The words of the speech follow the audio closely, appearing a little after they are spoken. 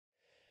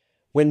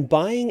When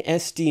buying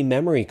SD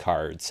memory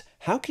cards,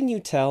 how can you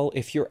tell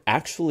if you're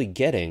actually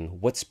getting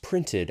what's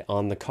printed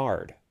on the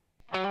card?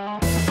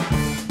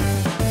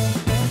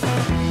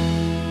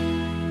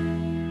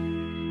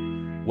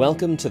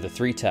 Welcome to the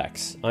 3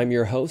 Techs. I'm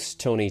your host,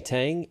 Tony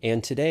Tang,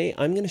 and today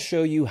I'm going to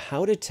show you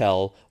how to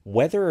tell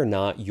whether or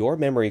not your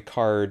memory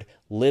card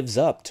lives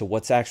up to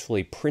what's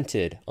actually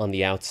printed on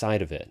the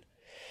outside of it.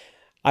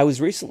 I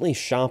was recently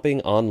shopping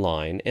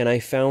online and I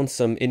found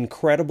some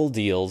incredible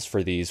deals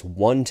for these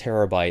 1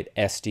 terabyte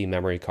SD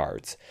memory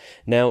cards.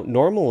 Now,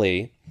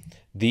 normally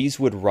these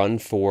would run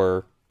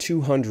for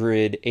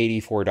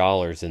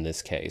 $284 in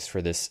this case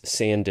for this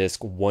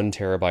SanDisk 1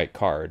 terabyte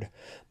card,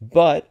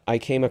 but I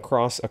came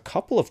across a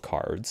couple of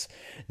cards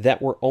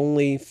that were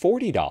only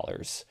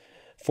 $40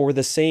 for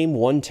the same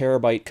 1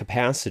 terabyte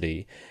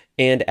capacity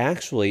and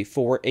actually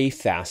for a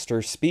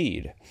faster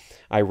speed.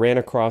 I ran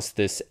across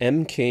this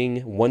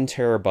MKING 1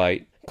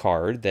 terabyte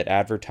card that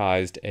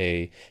advertised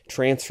a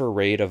transfer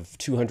rate of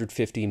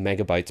 250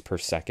 megabytes per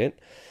second.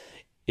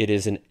 It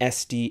is an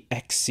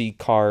SDXC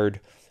card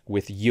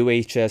with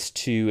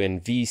UHS-II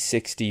and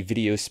V60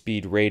 video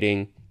speed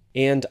rating.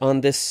 And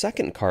on this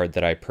second card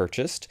that I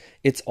purchased,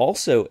 it's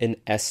also an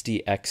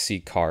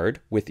SDXC card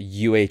with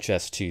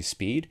UHS-II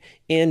speed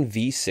and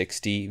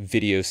V60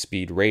 video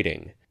speed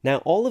rating. Now,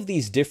 all of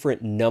these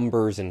different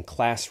numbers and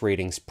class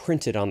ratings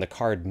printed on the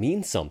card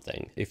mean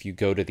something. If you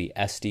go to the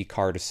SD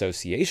Card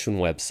Association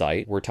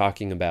website, we're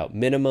talking about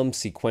minimum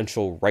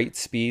sequential write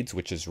speeds,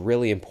 which is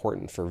really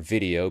important for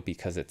video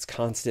because it's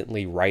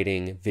constantly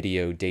writing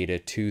video data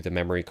to the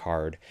memory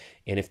card.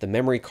 And if the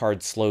memory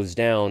card slows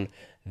down,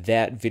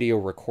 that video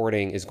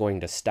recording is going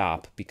to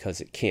stop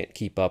because it can't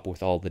keep up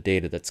with all the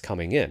data that's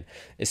coming in,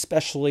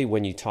 especially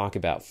when you talk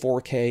about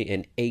 4K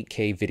and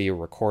 8K video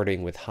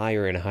recording with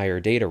higher and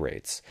higher data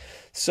rates.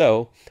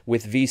 So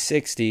with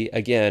V60,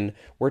 again,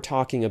 we're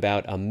talking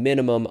about a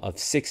minimum of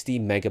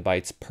 60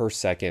 megabytes per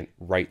second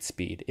write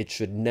speed. It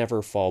should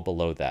never fall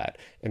below that,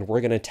 and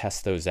we're going to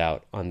test those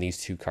out on these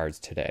 2 cards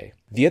today.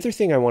 The other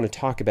thing I want to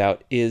talk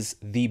about is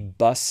the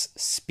bus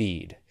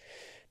speed.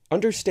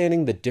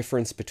 Understanding the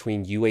difference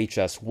between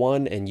UHS-I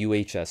and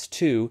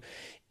UHS-II,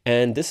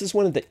 and this is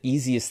one of the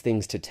easiest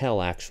things to tell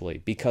actually,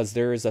 because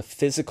there is a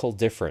physical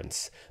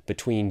difference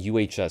between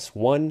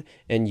UHS-I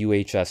and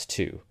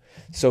UHS-II.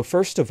 So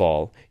first of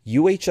all,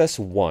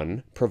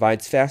 UHS-I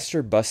provides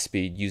faster bus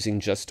speed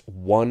using just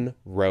 1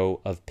 row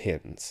of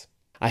pins.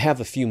 I have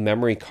a few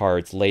memory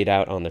cards laid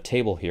out on the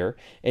table here,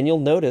 and you'll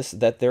notice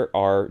that there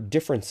are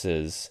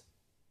differences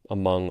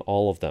among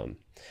all of them.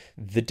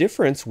 The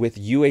difference with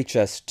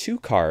UHS-II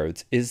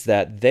cards is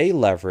that they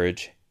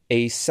leverage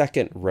a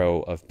second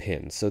row of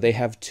pins. So they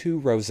have 2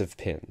 rows of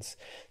pins.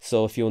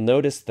 So if you'll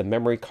notice, the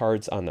memory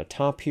cards on the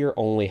top here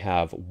only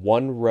have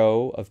 1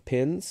 row of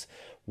pins,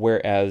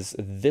 whereas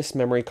this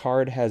memory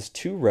card has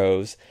 2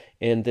 rows,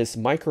 and this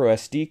micro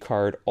SD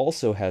card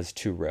also has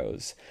 2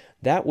 rows.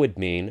 That would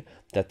mean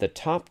that the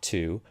top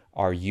 2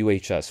 are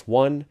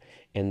UHS-I,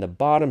 and the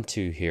bottom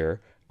 2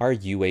 here are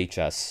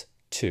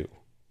UHS-II.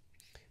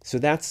 So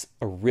that's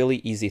a really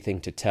easy thing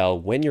to tell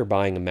when you're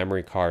buying a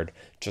memory card.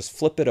 Just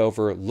flip it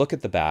over, look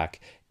at the back.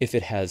 If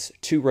it has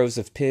 2 rows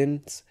of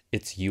pins,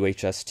 it's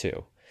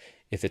UHS-II.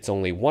 If it's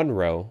only 1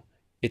 row,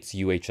 it's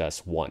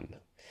UHS-I.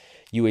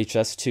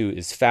 UHS-II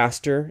is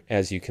faster,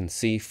 as you can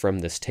see from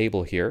this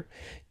table here,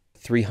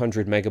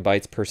 300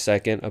 megabytes per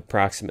second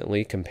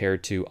approximately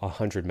compared to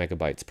 100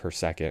 megabytes per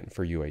second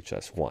for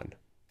UHS-I.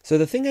 So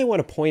the thing I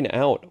want to point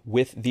out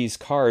with these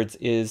cards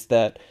is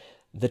that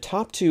the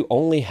top 2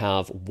 only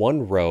have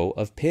 1 row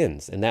of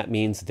pins, and that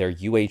means they're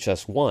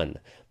UHS-I.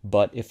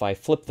 But if I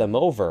flip them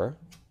over,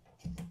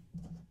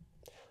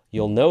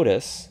 you'll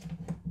notice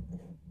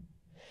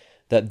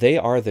that they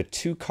are the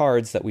 2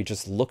 cards that we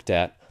just looked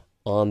at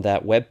on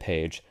that web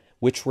page,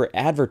 which were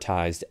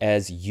advertised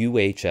as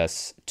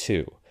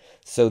UHS-II.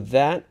 So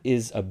that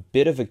is a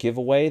bit of a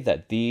giveaway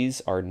that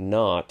these are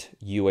not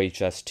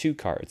UHS-II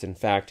cards. In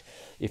fact,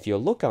 if you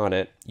look on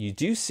it, you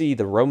do see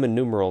the Roman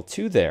numeral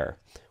 2 there,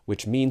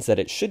 which means that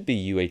it should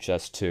be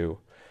UHS-II,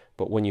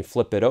 but when you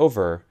flip it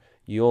over,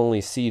 you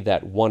only see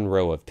that 1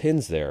 row of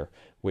pins there,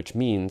 which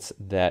means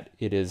that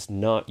it is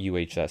not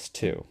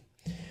UHS-II.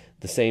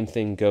 The same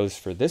thing goes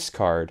for this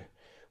card,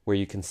 where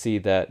you can see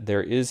that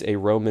there is a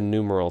Roman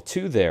numeral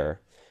 2 there,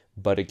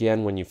 but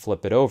again, when you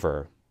flip it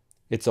over,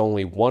 it's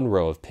only 1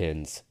 row of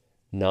pins,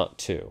 not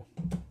 2.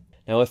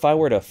 Now, if I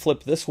were to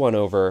flip this one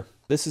over,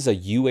 this is a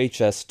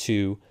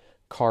UHS-II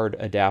card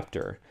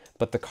adapter.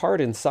 But the card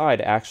inside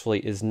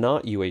actually is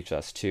not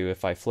UHS-II.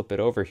 If I flip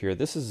it over here,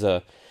 this is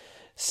a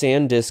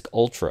SanDisk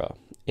Ultra,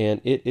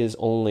 and it is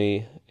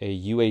only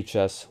a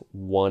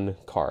UHS-I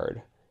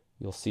card.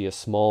 You'll see a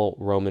small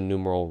Roman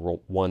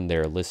numeral 1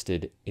 there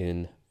listed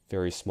in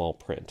very small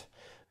print.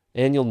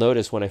 And you'll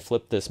notice when I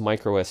flip this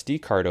micro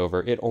SD card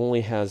over, it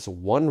only has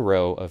 1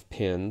 row of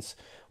pins,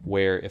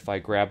 where if I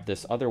grab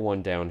this other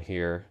one down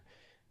here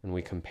and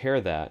we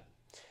compare that,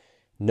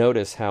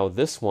 notice how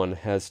this one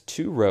has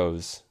 2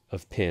 rows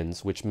of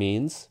pins, which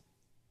means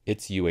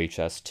it's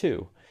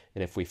UHS-II.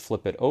 And if we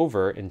flip it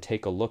over and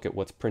take a look at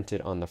what's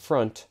printed on the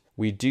front,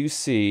 we do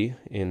see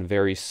in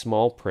very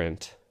small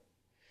print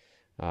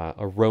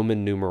a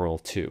Roman numeral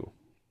 2.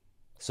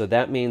 So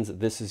that means that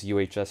this is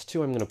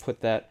UHS-II. I'm going to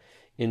put that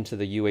into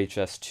the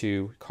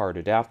UHS-II card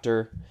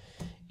adapter,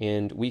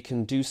 and we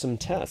can do some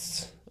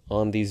tests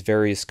on these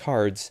various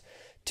cards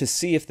to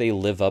see if they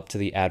live up to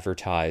the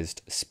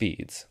advertised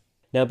speeds.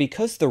 Now,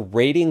 because the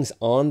ratings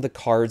on the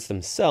cards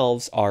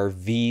themselves are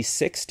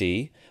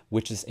V60,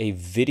 which is a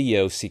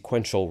video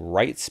sequential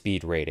write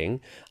speed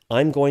rating,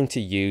 I'm going to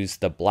use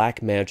the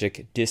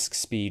Blackmagic Disk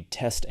Speed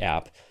Test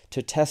app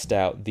to test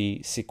out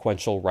the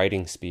sequential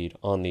writing speed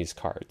on these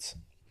cards.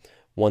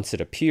 Once it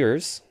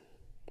appears,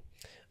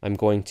 I'm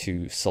going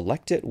to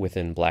select it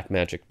within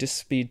Blackmagic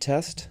Disk Speed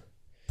Test,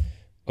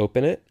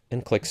 open it,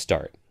 and click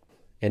Start.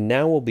 And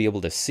now we'll be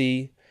able to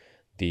see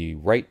the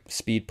write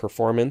speed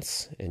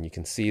performance, and you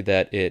can see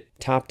that it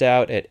topped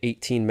out at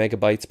 18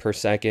 megabytes per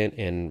second,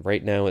 and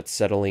right now it's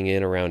settling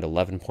in around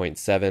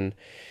 11.7,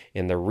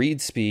 and the read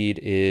speed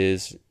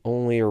is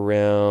only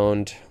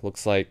around,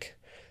 looks like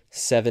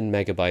 7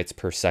 megabytes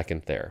per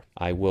second there.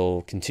 I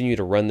will continue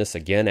to run this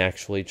again,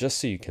 actually, just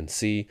so you can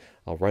see.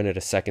 I'll run it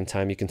a second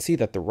time. You can see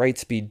that the write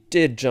speed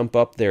did jump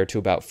up there to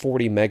about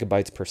 40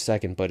 megabytes per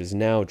second, but is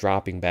now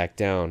dropping back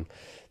down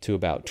to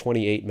about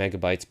 28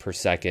 megabytes per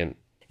second.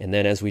 And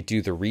then as we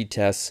do the read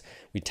tests,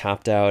 we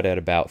topped out at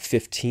about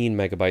 15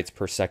 megabytes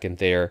per second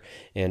there,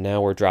 and now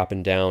we're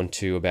dropping down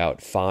to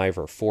about 5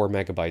 or 4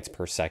 megabytes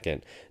per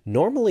second.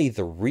 Normally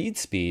the read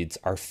speeds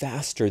are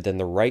faster than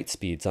the write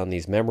speeds on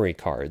these memory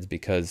cards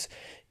because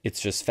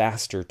it's just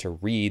faster to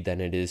read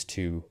than it is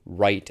to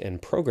write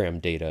and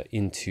program data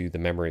into the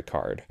memory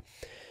card.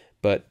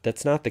 But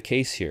that's not the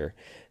case here.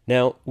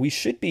 Now, we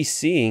should be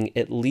seeing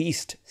at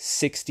least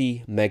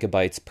 60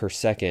 megabytes per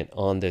second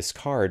on this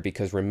card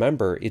because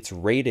remember, it's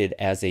rated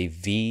as a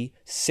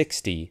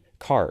V60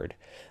 card.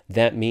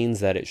 That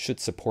means that it should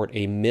support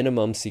a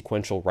minimum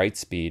sequential write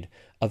speed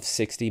of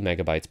 60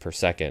 megabytes per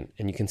second.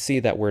 And you can see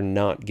that we're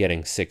not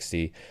getting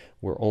 60.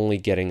 We're only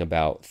getting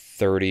about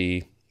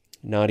 30,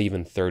 not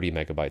even 30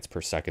 megabytes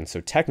per second.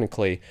 So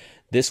technically,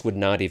 this would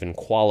not even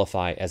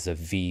qualify as a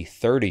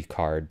V30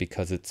 card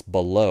because it's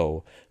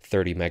below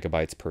 30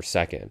 megabytes per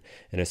second.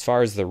 And as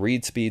far as the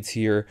read speeds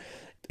here,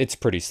 it's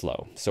pretty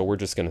slow. So we're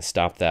just going to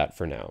stop that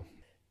for now.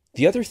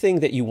 The other thing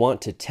that you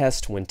want to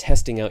test when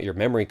testing out your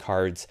memory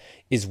cards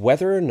is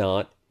whether or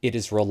not it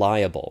is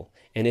reliable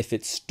and if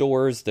it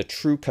stores the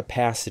true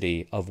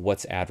capacity of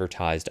what's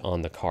advertised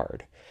on the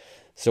card.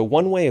 So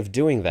one way of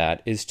doing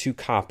that is to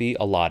copy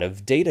a lot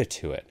of data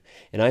to it.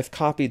 And I've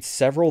copied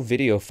several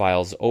video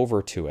files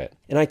over to it.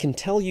 And I can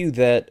tell you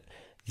that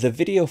the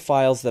video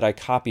files that I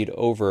copied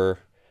over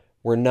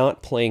were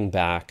not playing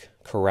back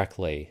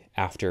correctly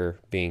after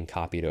being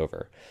copied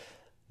over.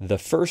 The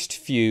first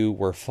few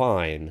were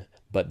fine,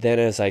 but then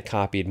as I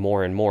copied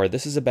more and more,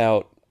 this is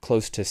about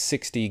close to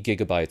 60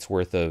 gigabytes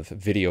worth of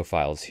video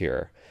files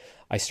here,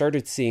 I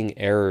started seeing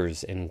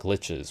errors and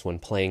glitches when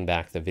playing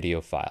back the video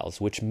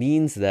files, which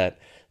means that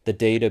the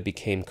data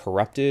became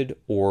corrupted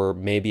or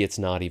maybe it's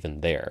not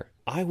even there.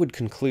 I would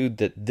conclude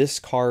that this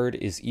card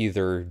is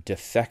either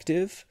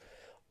defective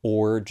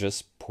or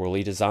just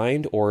poorly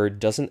designed or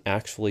doesn't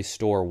actually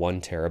store 1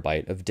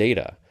 terabyte of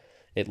data,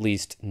 at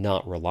least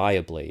not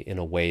reliably in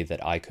a way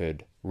that I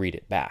could read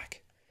it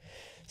back.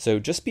 So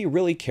just be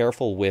really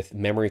careful with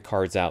memory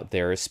cards out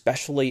there,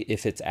 especially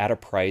if it's at a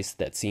price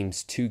that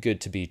seems too good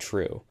to be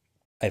true.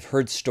 I've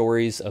heard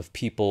stories of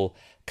people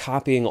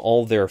copying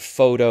all their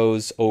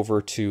photos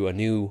over to a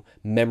new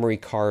memory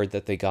card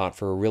that they got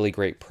for a really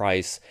great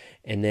price,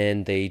 and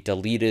then they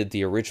deleted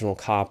the original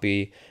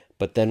copy,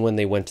 but then when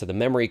they went to the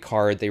memory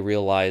card, they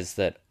realized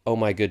that, oh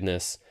my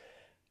goodness,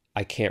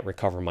 I can't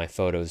recover my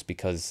photos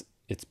because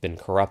it's been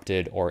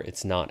corrupted or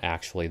it's not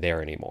actually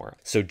there anymore.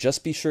 So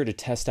just be sure to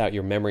test out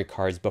your memory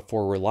cards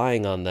before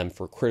relying on them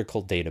for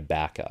critical data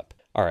backup.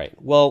 All right,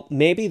 well,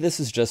 maybe this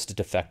is just a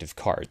defective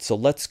card. So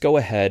let's go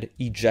ahead,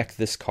 eject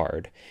this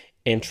card,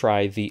 and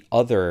try the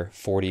other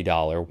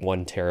 $40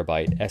 1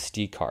 terabyte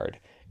SD card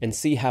and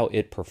see how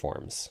it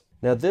performs.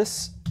 Now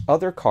this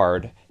other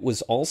card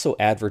was also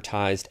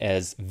advertised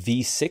as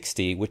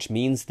V60, which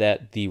means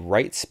that the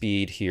write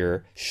speed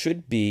here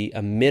should be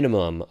a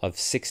minimum of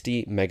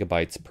 60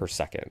 megabytes per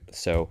second.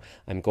 So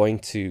I'm going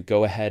to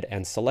go ahead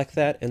and select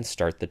that and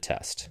start the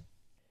test.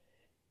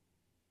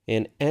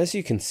 And as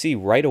you can see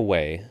right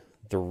away,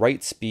 the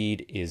write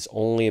speed is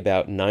only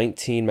about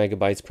 19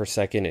 megabytes per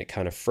second. It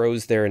kind of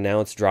froze there, and now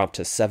it's dropped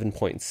to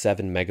 7.7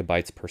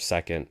 megabytes per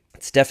second.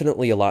 It's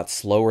definitely a lot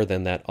slower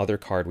than that other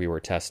card we were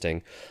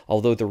testing.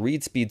 Although the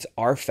read speeds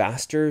are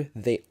faster,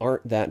 they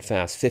aren't that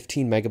fast.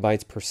 15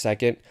 megabytes per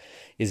second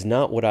is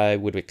not what I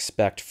would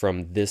expect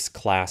from this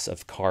class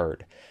of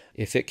card.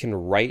 If it can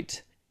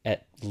write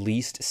at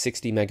least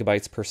 60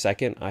 megabytes per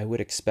second, I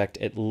would expect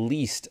at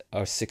least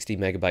a 60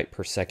 megabyte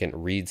per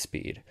second read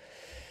speed.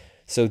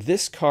 So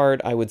this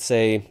card, I would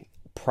say,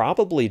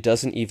 probably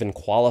doesn't even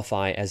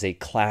qualify as a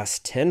class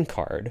 10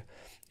 card.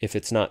 if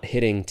it's not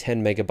hitting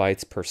 10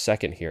 megabytes per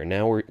second here.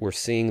 Now we're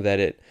seeing that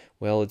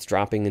it's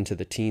dropping into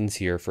the teens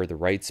here for the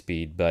write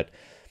speed, but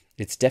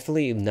it's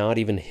definitely not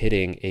even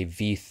hitting a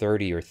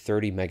V30 or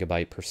 30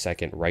 megabyte per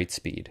second write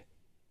speed.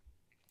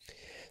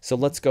 So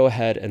let's go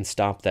ahead and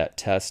stop that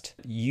test.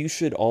 You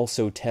should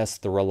also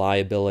test the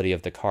reliability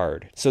of the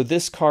card. So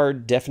this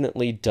card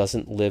definitely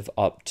doesn't live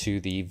up to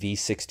the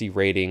V60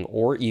 rating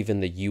or even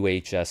the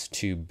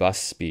UHS-II bus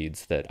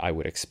speeds that I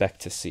would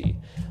expect to see.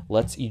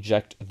 Let's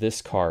eject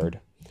this card.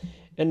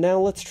 And now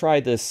let's try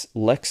this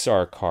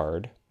Lexar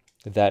card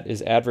that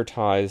is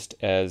advertised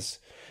as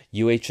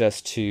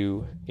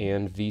UHS-II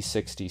and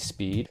V60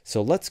 speed.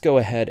 So let's go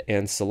ahead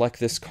and select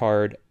this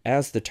card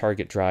as the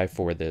target drive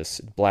for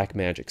this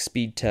Blackmagic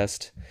speed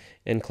test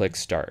and click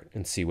start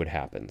and see what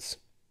happens.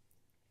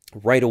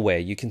 Right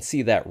away, you can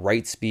see that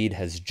write speed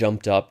has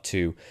jumped up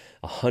to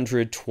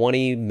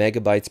 120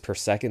 megabytes per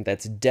second.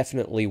 That's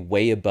definitely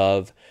way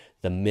above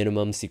the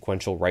minimum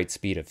sequential write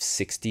speed of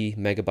 60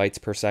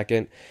 megabytes per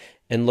second.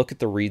 And look at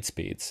the read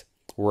speeds.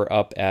 We're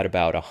up at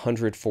about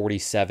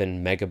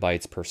 147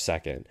 megabytes per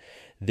second.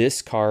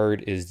 This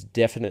card is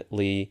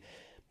definitely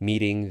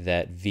meeting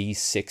that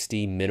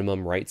V60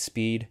 minimum write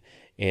speed,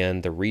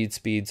 and the read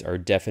speeds are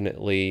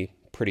definitely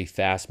pretty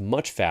fast,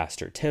 much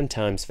faster, 10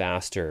 times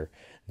faster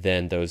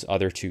than those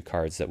other two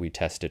cards that we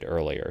tested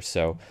earlier.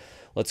 So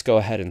let's go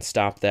ahead and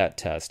stop that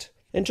test.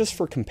 And just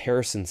for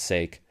comparison's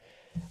sake,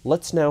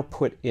 let's now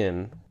put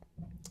in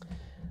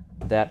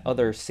that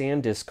other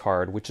SanDisk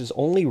card, which is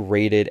only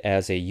rated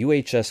as a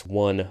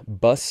UHS-I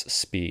bus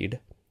speed,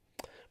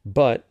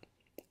 but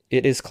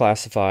it is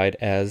classified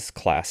as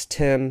Class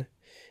 10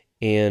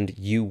 and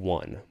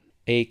U1.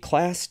 A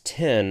Class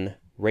 10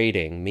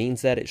 rating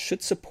means that it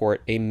should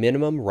support a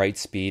minimum write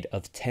speed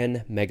of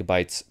 10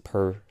 megabytes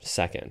per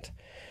second.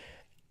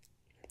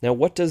 Now,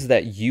 what does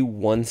that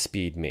U1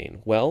 speed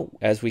mean? Well,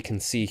 as we can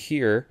see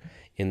here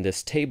in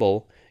this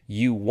table,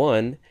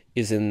 U1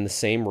 is in the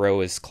same row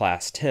as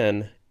Class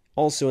 10,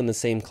 also in the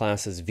same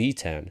class as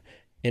V10,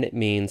 and it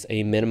means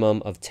a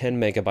minimum of 10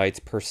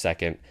 megabytes per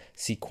second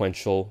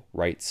sequential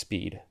write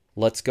speed.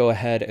 Let's go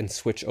ahead and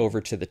switch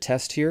over to the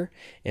test here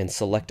and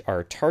select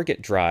our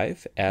target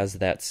drive as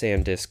that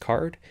SanDisk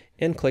card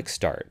and click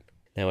start.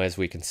 Now, as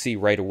we can see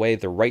right away,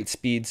 the write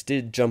speeds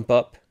did jump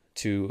up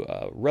to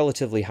a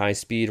relatively high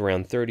speed,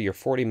 around 30 or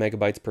 40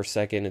 megabytes per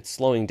second. It's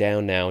slowing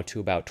down now to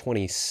about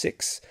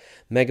 26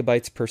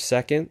 megabytes per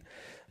second.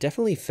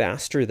 Definitely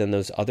faster than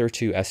those other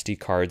two SD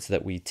cards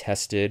that we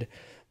tested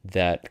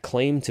that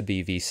claim to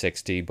be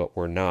V60 but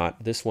were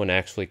not. This one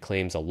actually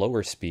claims a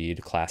lower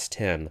speed, Class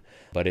 10,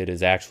 but it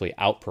is actually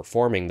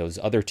outperforming those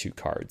other two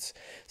cards.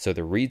 So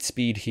the read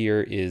speed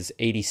here is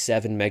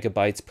 87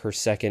 megabytes per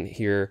second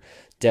here,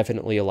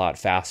 definitely a lot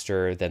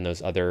faster than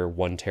those other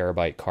 1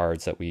 terabyte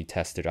cards that we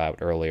tested out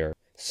earlier.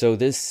 So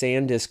this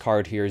SanDisk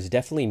card here is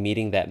definitely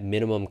meeting that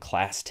minimum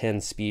Class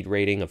 10 speed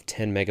rating of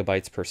 10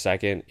 megabytes per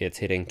second. It's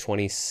hitting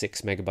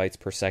 26 megabytes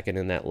per second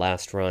in that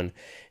last run,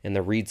 and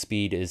the read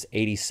speed is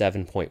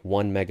 87.1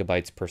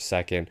 megabytes per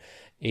second,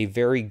 a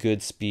very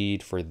good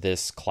speed for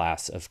this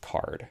class of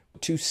card.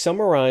 To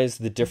summarize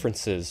the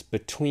differences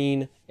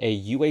between a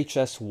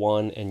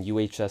UHS-I and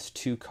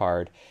UHS-II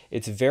card,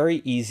 it's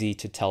very easy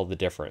to tell the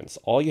difference.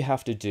 All you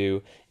have to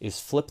do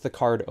is flip the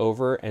card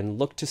over and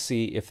look to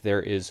see if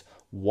there is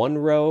 1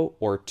 row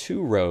or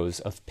 2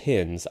 rows of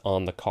pins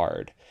on the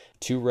card.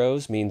 2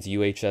 rows means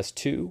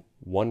UHS-II,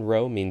 1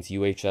 row means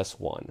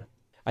UHS-I.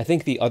 I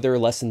think the other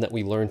lesson that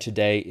we learned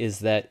today is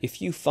that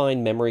if you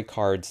find memory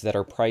cards that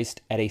are priced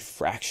at a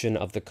fraction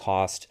of the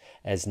cost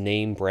as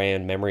name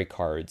brand memory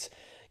cards,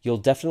 you'll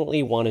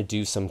definitely want to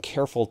do some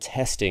careful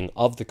testing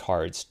of the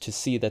cards to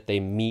see that they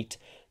meet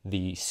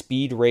the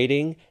speed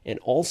rating and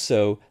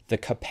also the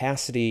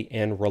capacity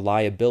and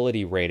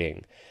reliability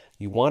rating.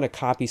 You want to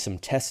copy some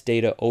test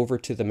data over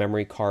to the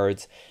memory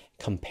cards,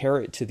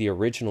 compare it to the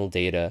original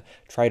data,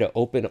 try to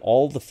open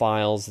all the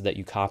files that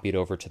you copied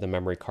over to the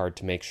memory card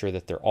to make sure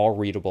that they're all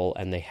readable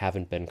and they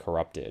haven't been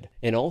corrupted.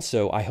 And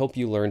also, I hope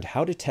you learned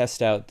how to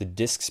test out the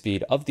disk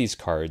speed of these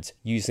cards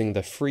using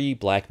the free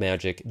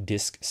Blackmagic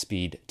Disk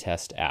Speed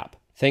Test app.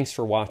 Thanks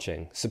for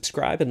watching.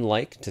 Subscribe and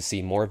like to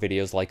see more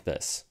videos like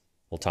this.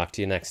 We'll talk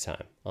to you next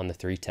time on the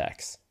 3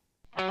 Techs.